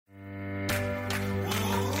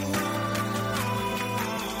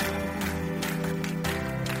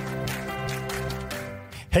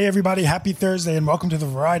Hey everybody, happy Thursday and welcome to the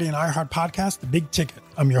Variety and iHeart podcast, The Big Ticket.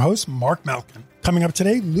 I'm your host, Mark Malkin. Coming up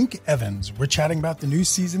today, Luke Evans. We're chatting about the new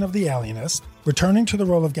season of The Alienist, returning to the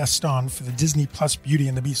role of Gaston for the Disney Plus Beauty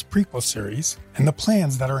and the Beast prequel series, and the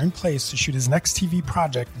plans that are in place to shoot his next TV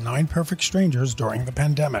project, Nine Perfect Strangers, during the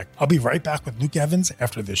pandemic. I'll be right back with Luke Evans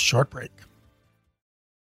after this short break.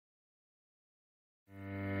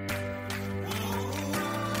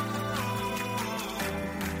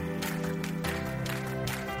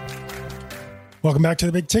 Welcome back to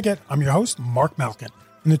The Big Ticket. I'm your host, Mark Malkin.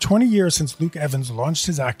 In the 20 years since Luke Evans launched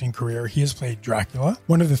his acting career, he has played Dracula,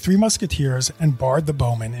 one of the Three Musketeers, and Bard the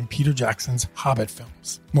Bowman in Peter Jackson's Hobbit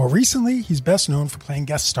films. More recently, he's best known for playing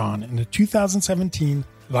Gaston in the 2017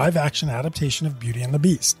 live-action adaptation of Beauty and the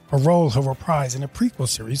Beast, a role he'll reprise in a prequel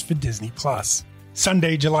series for Disney+.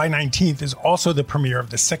 Sunday, July 19th is also the premiere of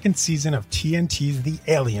the second season of TNT's The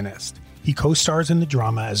Alienist. He co-stars in the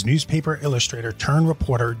drama as newspaper illustrator turned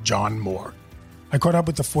reporter John Moore. I caught up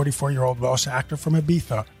with the 44-year-old Welsh actor from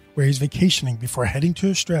Ibiza, where he's vacationing before heading to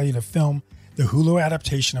Australia to film the Hulu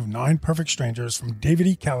adaptation of Nine Perfect Strangers from David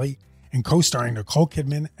E. Kelley and co-starring Nicole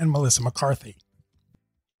Kidman and Melissa McCarthy.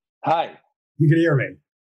 Hi. You can hear me?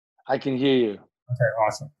 I can hear you. Okay,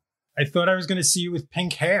 awesome. I thought I was going to see you with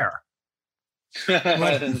pink hair. No,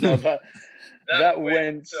 that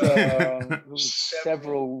went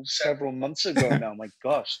several months ago now. My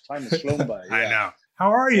gosh, time has flown by. Yeah. I know.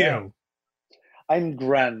 How are you? Yeah. I'm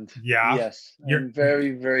grand. Yeah. Yes. I'm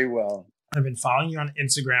very, very well. I've been following you on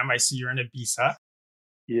Instagram. I see you're in Ibiza.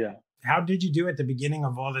 Yeah. How did you do at the beginning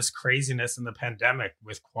of all this craziness in the pandemic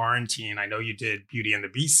with quarantine? I know you did Beauty and the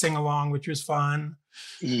Beast sing-along, which was fun.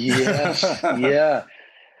 Yeah.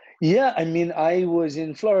 Yeah. I mean, I was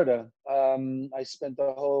in Florida. I spent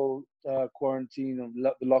the whole quarantine of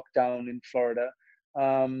the lockdown in Florida.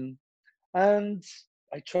 And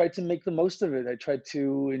I tried to make the most of it. I tried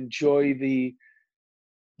to enjoy the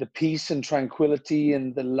peace and tranquility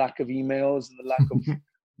and the lack of emails and the lack of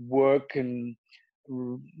work, and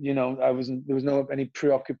there was no any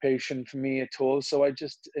preoccupation for me at all. So I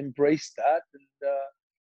just embraced that,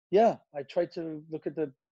 and I tried to look at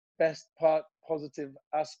the positive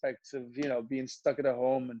aspects of being stuck at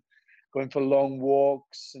home and going for long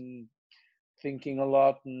walks and thinking a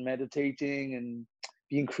lot and meditating and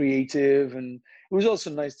being creative. And it was also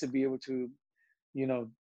nice to be able to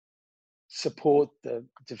support the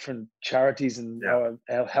different charities and our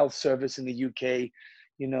health service in the UK,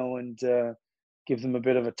 and give them a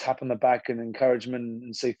bit of a tap on the back and encouragement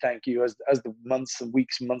and say thank you as the months and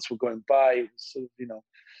weeks and months were going by. It was sort of,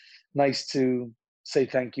 nice to say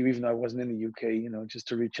thank you, even though I wasn't in the UK, just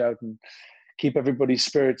to reach out and keep everybody's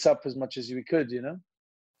spirits up as much as we could,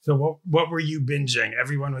 So what were you binging?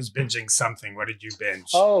 Everyone was binging something. What did you binge?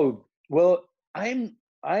 Oh, well, I'm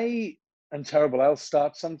terrible. I'll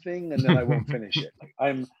start something and then I won't finish it.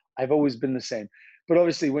 I've always been the same. But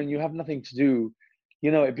obviously when you have nothing to do,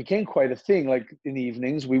 it became quite a thing. Like in the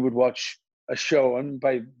evenings, we would watch a show, and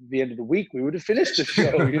by the end of the week, we would have finished the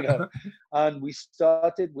show, And we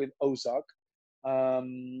started with Ozark. I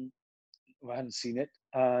hadn't seen it,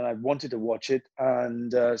 and I wanted to watch it.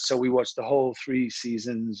 And so we watched the whole 3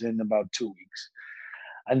 seasons in about 2 weeks.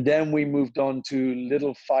 And then we moved on to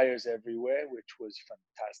Little Fires Everywhere, which was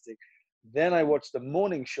fantastic. Then I watched the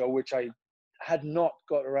morning show, which I had not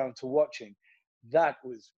got around to watching. That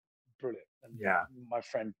was brilliant. And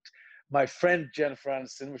my friend Jennifer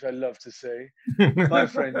Aniston, which I love to say, my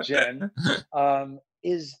friend Jen,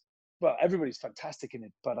 everybody's fantastic in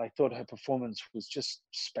it, but I thought her performance was just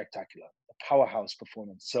spectacular, a powerhouse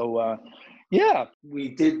performance. So, we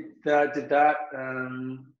did that.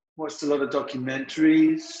 Watched a lot of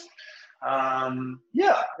documentaries.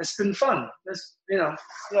 It's been fun.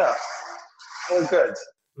 All good.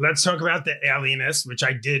 Let's talk about The Alienist, which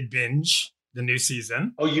I did binge the new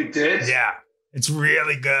season. Oh, you did? Yeah, it's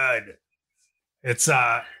really good. It's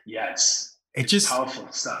yes, it's just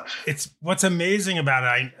powerful stuff. It's what's amazing about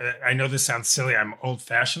it. I know this sounds silly. I'm old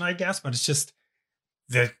fashioned, I guess, but it's just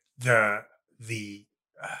the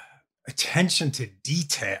attention to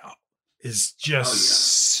detail is just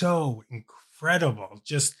so incredible.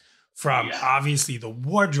 Just from obviously the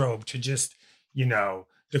wardrobe to just,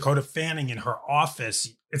 Dakota Fanning in her office.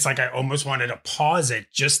 It's like I almost wanted to pause it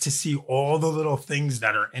just to see all the little things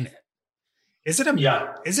that are in it. Is it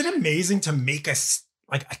amazing to make a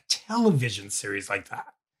television series like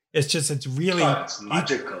that? It's really it's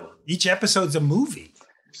magical. Each episode's a movie.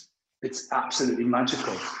 It's absolutely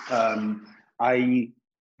magical. I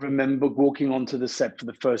remember walking onto the set for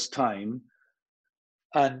the first time,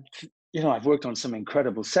 and I've worked on some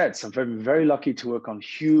incredible sets. I've been very lucky to work on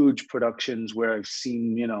huge productions where I've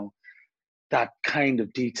seen that kind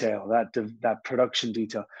of detail, that production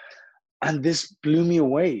detail. And this blew me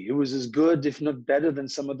away. It was as good, if not better, than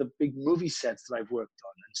some of the big movie sets that I've worked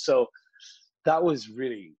on. And so that was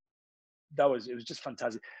really, it was just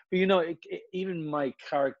fantastic. But even my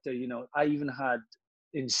character, I even had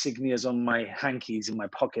insignias on my hankies in my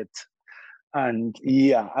pocket, and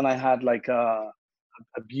I had like a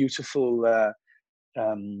beautiful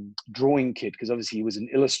drawing kit, because obviously he was an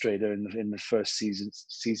illustrator in the first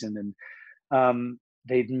season, and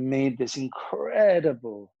they'd made this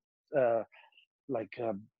incredible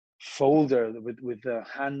folder with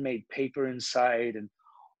handmade paper inside, and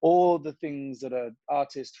all the things that an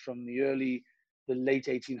artist from the late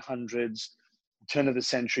 1800s, turn of the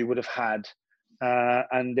century would have had.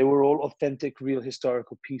 And they were all authentic, real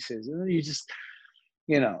historical pieces. And you just,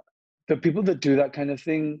 the people that do that kind of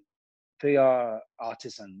thing, they are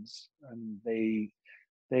artisans, and they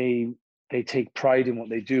take pride in what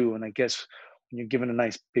they do. And I guess when you're given a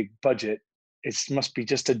nice big budget, it must be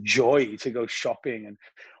just a joy to go shopping. And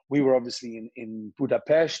we were obviously in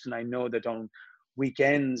Budapest, and I know that on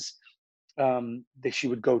weekends, she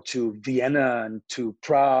would go to Vienna and to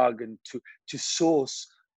Prague and to source,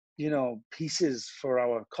 pieces for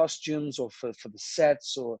our costumes or for the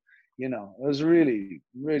sets, or, it was really,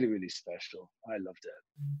 really, really special. I loved it.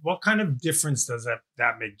 What kind of difference does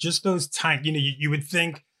that make? Just those tiny, you would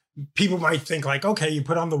think, people might think like, okay, you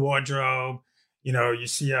put on the wardrobe, you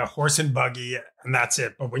see a horse and buggy and that's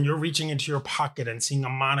it. But when you're reaching into your pocket and seeing a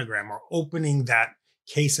monogram, or opening that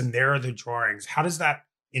case and there are the drawings, how does that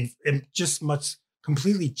just must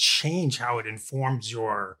completely change how it informs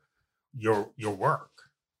your work?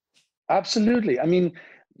 Absolutely. I mean,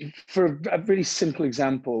 for a really simple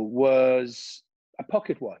example was a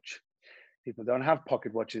pocket watch. People don't have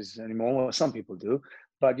pocket watches anymore. Well, some people do,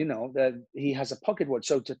 but that he has a pocket watch.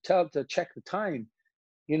 So to check the time,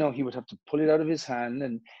 he would have to pull it out of his hand,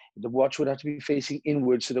 and the watch would have to be facing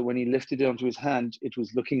inward, so that when he lifted it onto his hand, it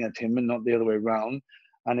was looking at him and not the other way around.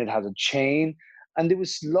 And it had a chain, and there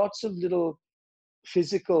was lots of little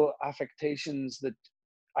physical affectations that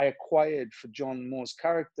I acquired for John Moore's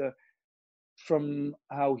character, from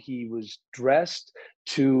how he was dressed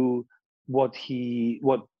to what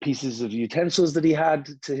pieces of utensils that he had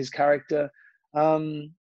to his character.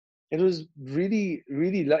 It was really,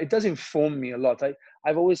 really, it does inform me a lot.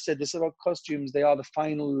 I've always said this about costumes: they are the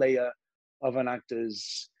final layer of an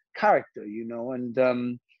actor's character,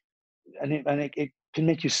 and it can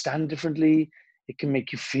make you stand differently. It can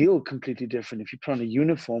make you feel completely different if you put on a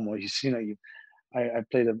uniform, or I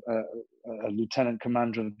played a lieutenant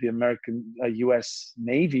commander of the American U.S.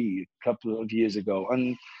 Navy a couple of years ago,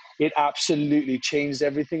 and it absolutely changed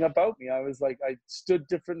everything about me. I was like, I stood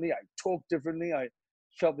differently, I talked differently, I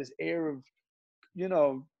felt this air of,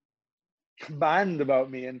 command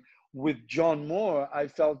about me. And with John Moore, I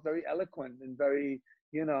felt very eloquent and very,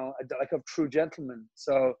 like a true gentleman.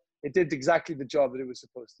 So it did exactly the job that it was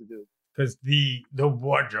supposed to do. Because the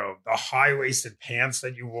wardrobe, the high-waisted pants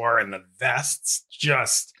that you wore, and the vests,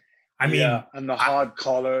 and the hard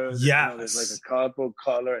collar. Yeah, there's like a cardboard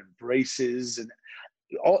collar and braces, and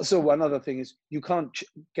also one other thing is you can't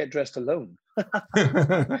get dressed alone.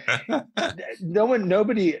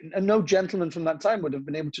 No gentleman from that time would have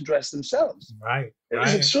been able to dress themselves. Right. It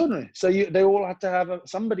was extraordinary. So they all had to have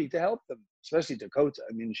somebody to help them, especially Dakota.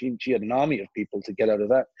 I mean, she had an army of people to get out of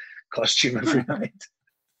that costume every night.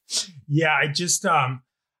 Yeah, I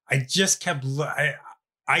kept,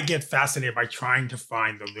 I get fascinated by trying to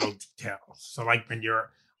find the little details. So like when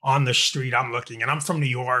you're on the street, I'm looking, and I'm from New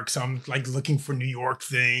York, so I'm like looking for New York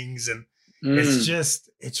things, and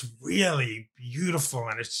it's really beautiful.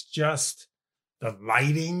 And it's just the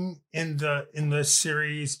lighting in the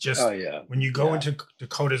series. Just when you go into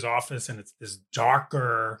Dakota's office and it's this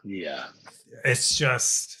darker,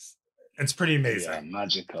 it's pretty amazing. Yeah,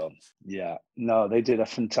 magical. Yeah, no, they did a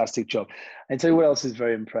fantastic job. I tell you what else is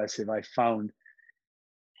very impressive, I found,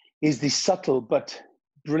 is the subtle but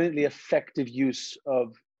brilliantly effective use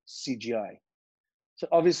of CGI. So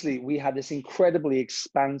obviously we had this incredibly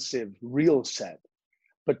expansive real set,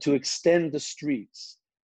 but to extend the streets,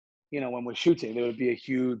 when we're shooting, there would be a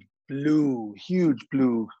huge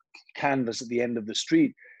blue canvas at the end of the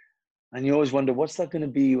street. And you always wonder, what's that going to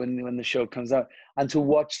be when the show comes out? And to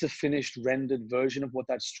watch the finished rendered version of what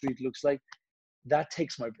that street looks like, that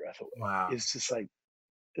takes my breath away. Wow. It's just like,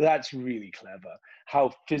 that's really clever.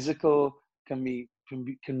 How physical can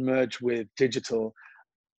merge with digital,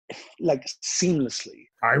 like seamlessly.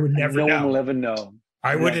 I would never know. No one will ever know.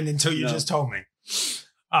 I wouldn't until you just told me.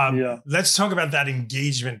 Let's talk about that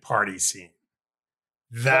engagement party scene.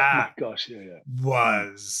 That oh my gosh,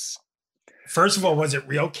 was... First of all, was it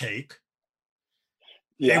real cake?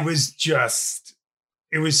 it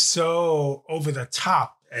was so over the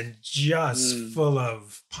top and just full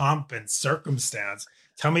of pomp and circumstance.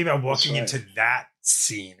 Tell me about walking into that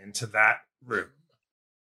scene, into that room.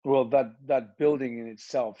 Well, that building in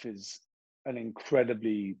itself is an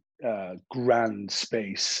incredibly grand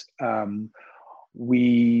space. We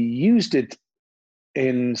used it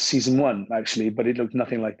in season 1, actually, but it looked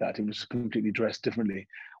nothing like that. It was completely dressed differently.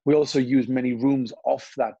 We also used many rooms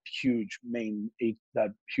off that huge big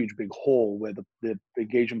hall where the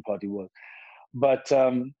engagement party was. But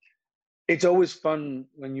it's always fun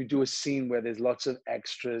when you do a scene where there's lots of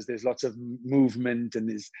extras, there's lots of movement, and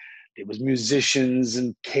there was musicians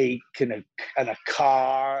and cake and a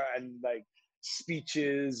car and like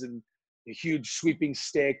speeches and a huge sweeping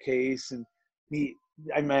staircase. And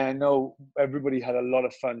I know everybody had a lot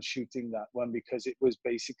of fun shooting that one because it was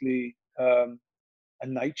basically a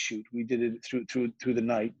night shoot. We did it through the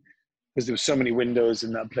night because there were so many windows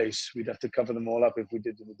in that place. We'd have to cover them all up if we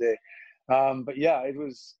did it in the day. But yeah, it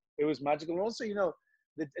was magical. And also,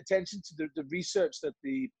 the attention to the research that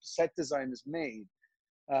the set designers made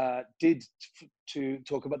did to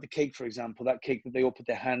talk about the cake, for example, that cake that they all put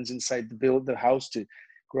their hands inside the house to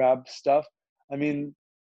grab stuff. I mean,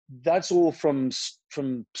 that's all from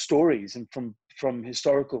stories and from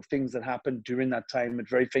historical things that happened during that time at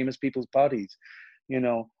very famous people's parties,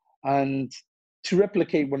 and to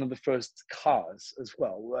replicate one of the first cars as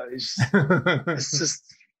well.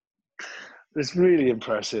 It's really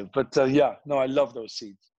impressive. But I love those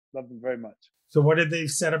scenes. Love them very much. So what did they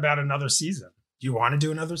said about another season? Do you want to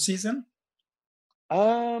do another season?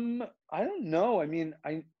 I don't know. I mean,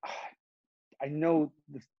 I know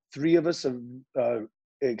the 3 of us are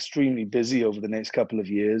extremely busy over the next couple of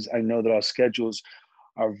years. I know that our schedules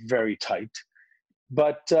are very tight,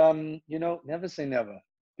 but never say never,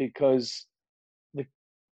 because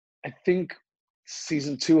I think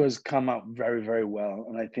season 2 has come out very, very well,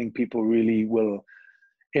 and I think people really will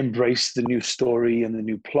embrace the new story and the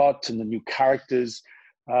new plot and the new characters.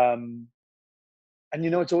 And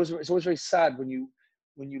it's always very sad when you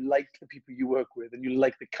like the people you work with and you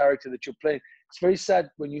like the character that you're playing. It's very sad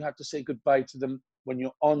when you have to say goodbye to them when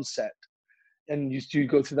you're on set, and you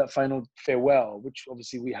go through that final farewell, which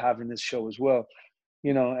obviously we have in this show as well.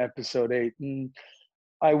 Episode 8. And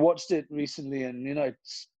I watched it recently, and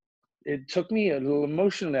it took me a little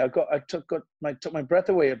emotionally. I took my breath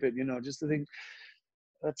away a bit. Just to think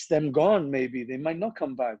that's them gone. Maybe they might not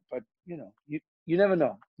come back, but you never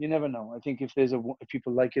know. You never know. I think if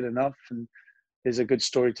people like it enough and there's a good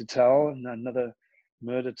story to tell and another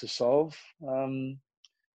murder to solve,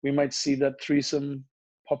 we might see that threesome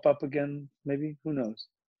pop up again. Maybe, who knows?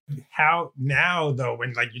 How now though,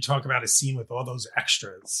 when you talk about a scene with all those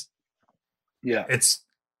extras, it's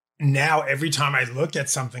now every time I look at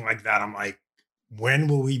something like that, I'm like, when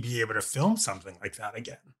will we be able to film something like that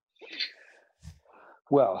again?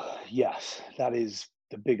 Well, yes, that is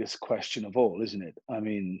the biggest question of all, isn't it? I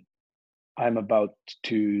mean, I'm about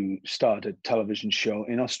to start a television show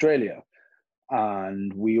in Australia,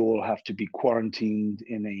 and we all have to be quarantined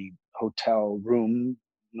in a hotel room.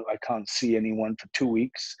 I can't see anyone for 2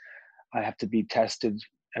 weeks. I have to be tested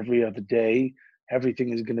every other day.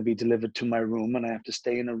 Everything is going to be delivered to my room, and I have to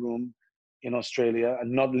stay in a room in Australia and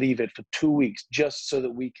not leave it for 2 weeks, just so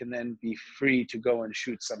that we can then be free to go and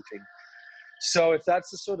shoot something. So if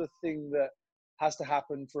that's the sort of thing that has to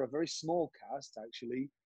happen for a very small cast, actually,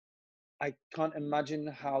 I can't imagine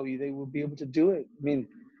how they will be able to do it. I mean,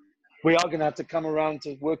 we are going to have to come around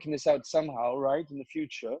to working this out somehow, right, in the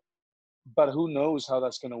future. But who knows how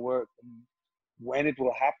that's going to work and when it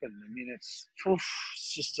will happen. I mean, it's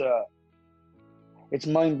just it's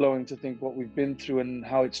mind-blowing to think what we've been through and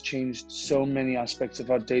how it's changed so many aspects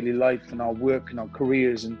of our daily life and our work and our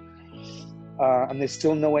careers, and there's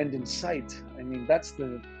still no end in sight. I mean, that's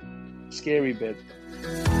the scary bit.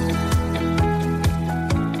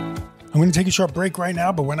 I'm going to take a short break right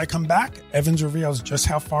now, but when I come back, Evans reveals just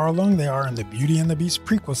how far along they are in the Beauty and the Beast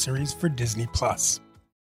prequel series for Disney+.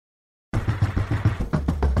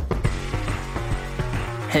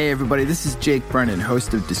 Hey everybody, this is Jake Brennan,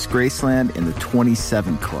 host of Disgraceland and the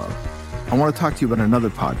 27 Club. I want to talk to you about another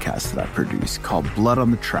podcast that I produce called Blood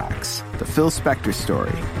on the Tracks, the Phil Spector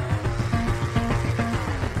story.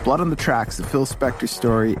 Blood on the Tracks, the Phil Spector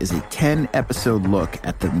story, is a 10-episode look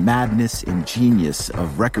at the madness and genius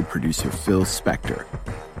of record producer Phil Spector.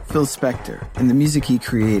 Phil Spector and the music he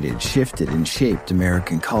created shifted and shaped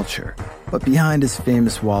American culture. But behind his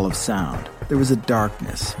famous wall of sound, there was a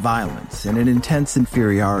darkness, violence, and an intense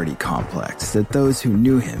inferiority complex that those who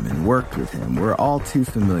knew him and worked with him were all too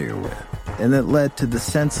familiar with, and that led to the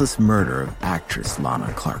senseless murder of actress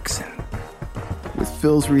Lana Clarkson. With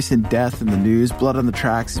Phil's recent death in the news, Blood on the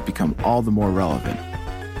Tracks has become all the more relevant.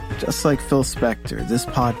 Just like Phil Spector, this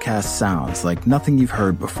podcast sounds like nothing you've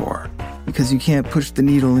heard before, because you can't push the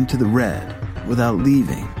needle into the red without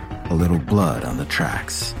leaving a little blood on the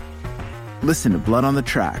tracks. Listen to Blood on the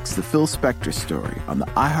Tracks, the Phil Spector story, on the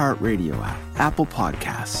iHeartRadio app, Apple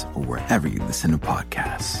Podcasts, or wherever you listen to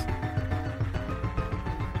podcasts.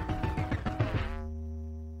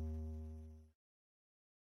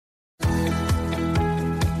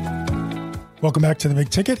 Welcome back to The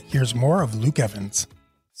Big Ticket. Here's more of Luke Evans.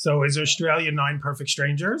 So is Australia 9 Perfect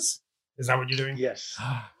Strangers? Is that what you're doing? Yes.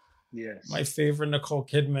 Yes. My favorite Nicole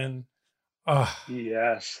Kidman.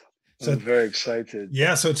 Yes. So, I'm very excited.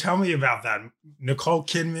 Yeah, so tell me about that. Nicole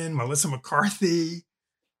Kidman, Melissa McCarthy.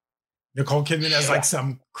 Nicole Kidman as like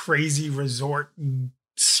some crazy resort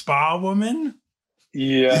spa woman.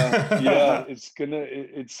 Yeah.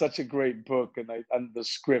 It's such a great book, and the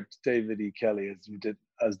script, David E. Kelly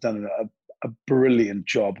has done a brilliant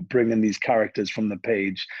job bringing these characters from the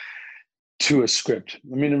page to a script.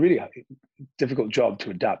 I mean, a really difficult job to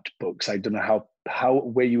adapt books. I don't know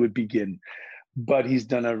where you would begin, but he's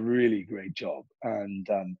done a really great job, and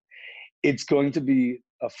it's going to be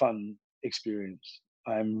a fun experience.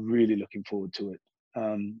 I'm really looking forward to it.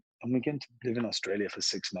 And we're going to live in Australia for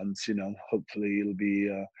 6 months. Hopefully it'll be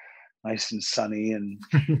nice and sunny and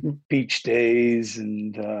beach days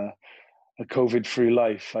and a COVID-free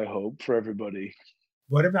life, I hope, for everybody.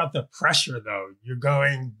 What about the pressure, though? You're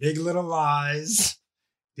going Big Little Lies,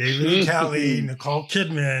 David E. Kelly, Nicole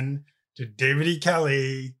Kidman, to David E.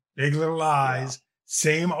 Kelly, Big Little Lies,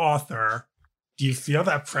 same author. Do you feel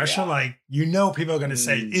that pressure? Like, people are going to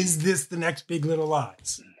say, is this the next Big Little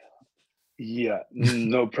Lies? Yeah,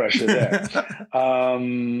 no pressure there.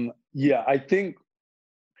 I think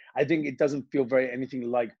it doesn't feel anything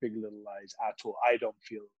like Big Little Lies at all. I don't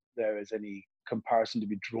feel there is any comparison to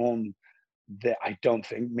be drawn there. I don't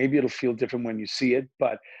think. Maybe it'll feel different when you see it,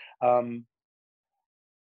 but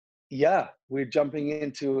we're jumping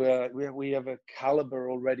into we have a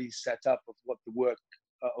caliber already set up of what the work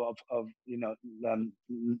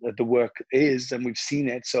the work is, and we've seen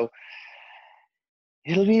it, so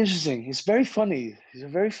it'll be interesting. It's very funny. It's a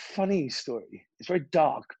very funny story. It's very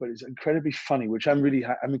dark, but it's incredibly funny, which I'm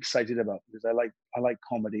excited about, because I like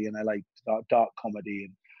comedy, and I like dark comedy,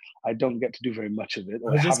 and I don't get to do very much of it.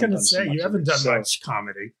 I was just going to say, you haven't done much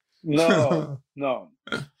comedy. No.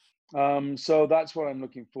 So that's what I'm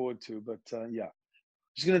looking forward to. But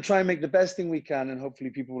just going to try and make the best thing we can, and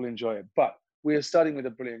hopefully people will enjoy it. But we are starting with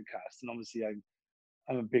a brilliant cast, and obviously I'm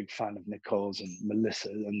a big fan of Nicole's and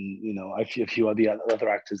Melissa, and a few of the other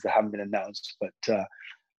actors that haven't been announced. But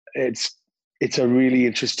it's a really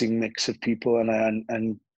interesting mix of people,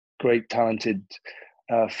 and great talented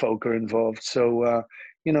folk are involved. So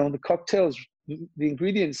the cocktails, the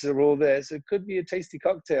ingredients are all there, so it could be a tasty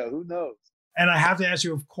cocktail. Who knows? And I have to ask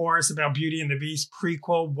you, of course, about Beauty and the Beast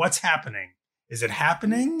prequel. What's happening? Is it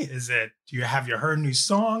happening? Do you heard new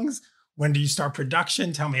songs? When do you start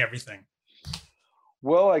production? Tell me everything.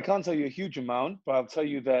 Well, I can't tell you a huge amount, but I'll tell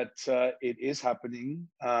you that it is happening.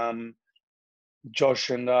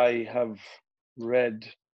 Josh and I have read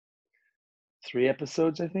 3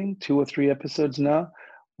 episodes, I think, 2 or 3 episodes now.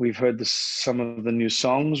 We've heard some of the new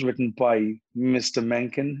songs written by Mr.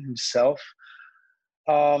 Menken himself.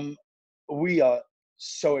 We are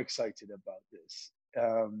so excited about this.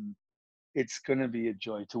 It's going to be a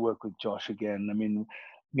joy to work with Josh again. I mean,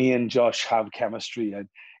 me and Josh have chemistry.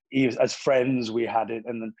 As friends, we had it,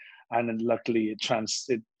 and then luckily it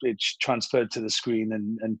transferred to the screen,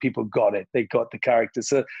 and people got it. They got the character.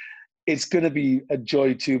 So it's going to be a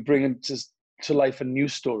joy to bring into to life a new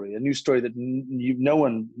story that no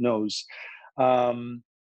one knows. So,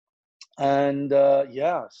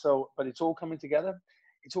 but it's all coming together.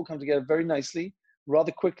 It's all come together very nicely,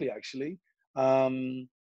 rather quickly, actually. And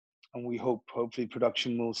we hopefully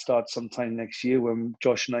production will start sometime next year, when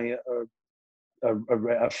Josh and I are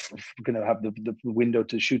going to have the window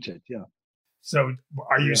to shoot it. Yeah. So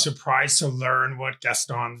are you surprised to learn what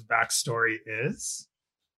Gaston's backstory is?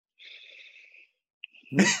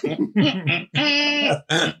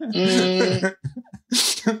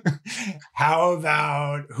 How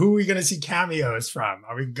about who are we going to see cameos from?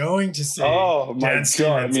 Are we going to see? Oh my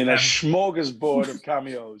God! I mean, a smorgasbord of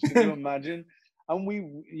cameos. Can you imagine? And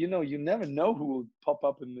you never know who will pop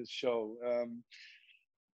up in this show. You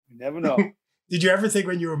never know. Did you ever think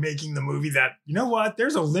when you were making the movie that,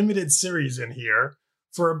 there's a limited series in here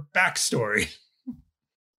for a backstory?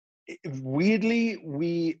 Weirdly,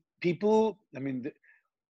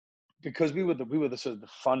 because we were the sort of the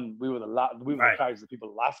fun, we were the characters that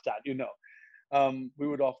people laughed at, we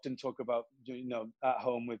would often talk about, at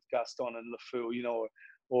home with Gaston and LeFou,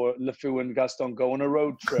 or LeFou and Gaston go on a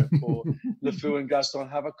road trip, or LeFou and Gaston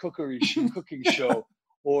have a cooking show,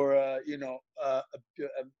 or a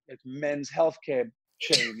men's healthcare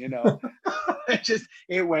chain.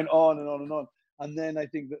 It went on and on and on. And then I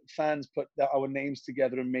think that fans put our names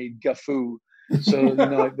together and made Gafou. So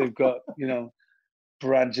they've got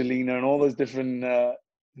Brangelina and all those different.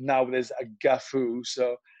 Now there's a Gafou.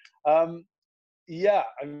 So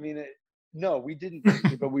no, we didn't,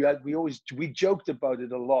 but we joked about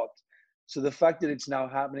it a lot. So the fact that it's now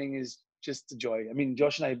happening is just a joy. I mean,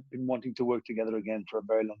 Josh and I have been wanting to work together again for a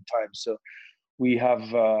very long time. So we have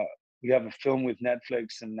a film with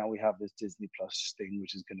Netflix, and now we have this Disney Plus thing,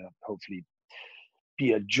 which is going to hopefully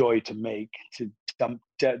be a joy to make, to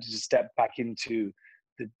step back into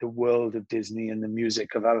the world of Disney and the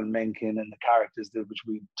music of Alan Menken and the characters which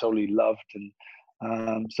we totally loved. And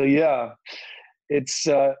it's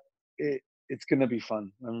going to be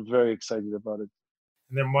fun. I'm very excited about it.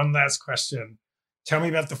 And then one last question. Tell me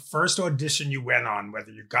about the first audition you went on,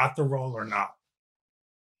 whether you got the role or not.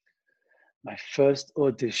 My first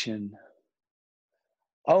audition.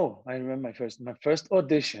 Oh, I remember my first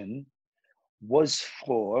audition was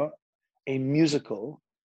for a musical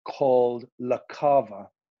called La Cava,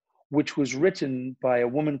 which was written by a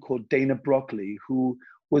woman called Dana Broccoli, who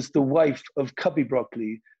was the wife of Cubby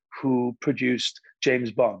Broccoli, who produced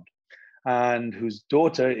James Bond, and whose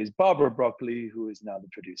daughter is Barbara Broccoli, who is now the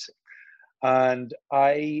producer. And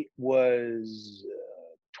I was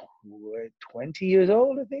 20 years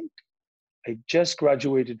old, I think. I just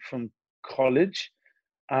graduated from college,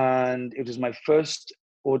 and it was my first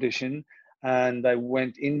audition. And I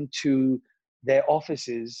went into their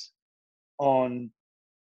offices on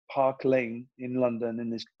Park Lane in London, in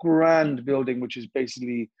this grand building, which is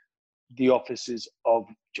basically the offices of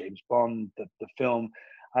James Bond, the film.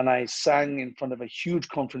 And I sang in front of a huge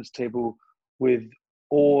conference table with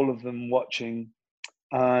all of them watching.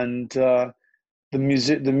 And the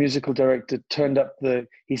musical director turned up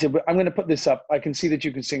he said, I'm going to put this up. I can see that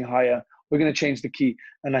you can sing higher. We're going to change the key.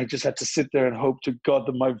 And I just had to sit there and hope to God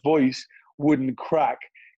that my voice wouldn't crack,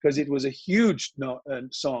 because it was a huge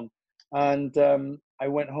song. And I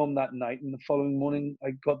went home that night, and the following morning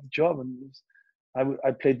I got the job, and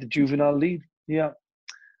I played the juvenile lead. Yeah.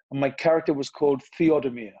 And my character was called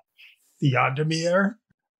Theodomir. Theodomir?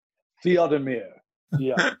 Theodomir.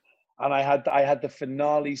 Yeah. And I had the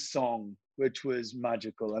finale song, which was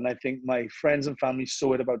magical. And I think my friends and family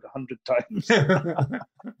saw it about 100 times.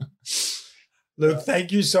 Luke,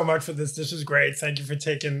 thank you so much for this. This was great. Thank you for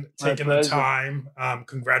taking the time.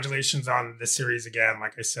 Congratulations on the series again.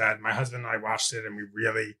 Like I said, my husband and I watched it, and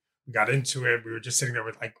we got into it. We were just sitting there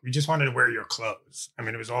we just wanted to wear your clothes. I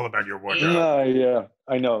mean, it was all about your wardrobe. Yeah,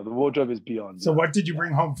 I know. The wardrobe is beyond. So what did you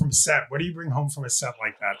bring home from set? What do you bring home from a set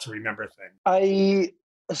like that to remember things?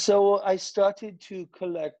 I started to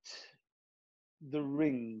collect the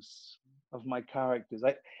rings of my characters.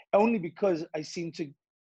 Only because I seem to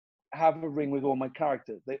have a ring with all my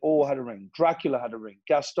characters. They all had a ring. Dracula had a ring.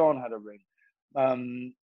 Gaston had a ring.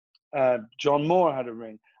 John Moore had a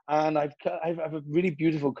ring. And I have a really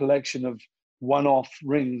beautiful collection of one-off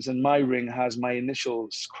rings, and my ring has my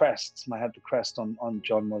initials crests. I had the crest on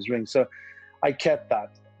John Moore's ring. So I kept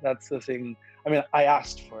that. That's the thing. I mean, I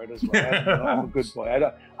asked for it as well. I'm a good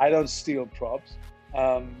boy. I don't steal props.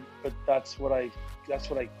 But that's what I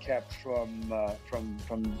kept from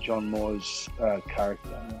John Moore's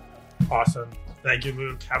character. Awesome. Thank you,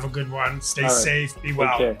 Luke. Have a good one. Stay safe. Be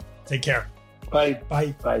well. Okay. Take care. Bye.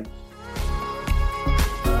 Bye. Bye.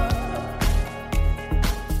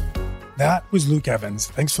 That was Luke Evans.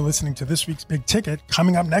 Thanks for listening to this week's Big Ticket.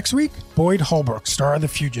 Coming up next week, Boyd Holbrook, star of The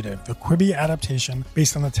Fugitive, the Quibi adaptation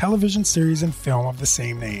based on the television series and film of the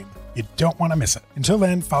same name. You don't want to miss it. Until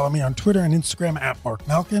then, follow me on Twitter and Instagram at Mark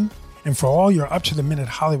Malkin. And for all your up-to-the-minute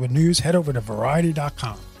Hollywood news, head over to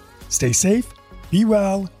Variety.com. Stay safe, be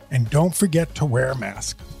well, and don't forget to wear a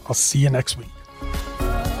mask. I'll see you next week.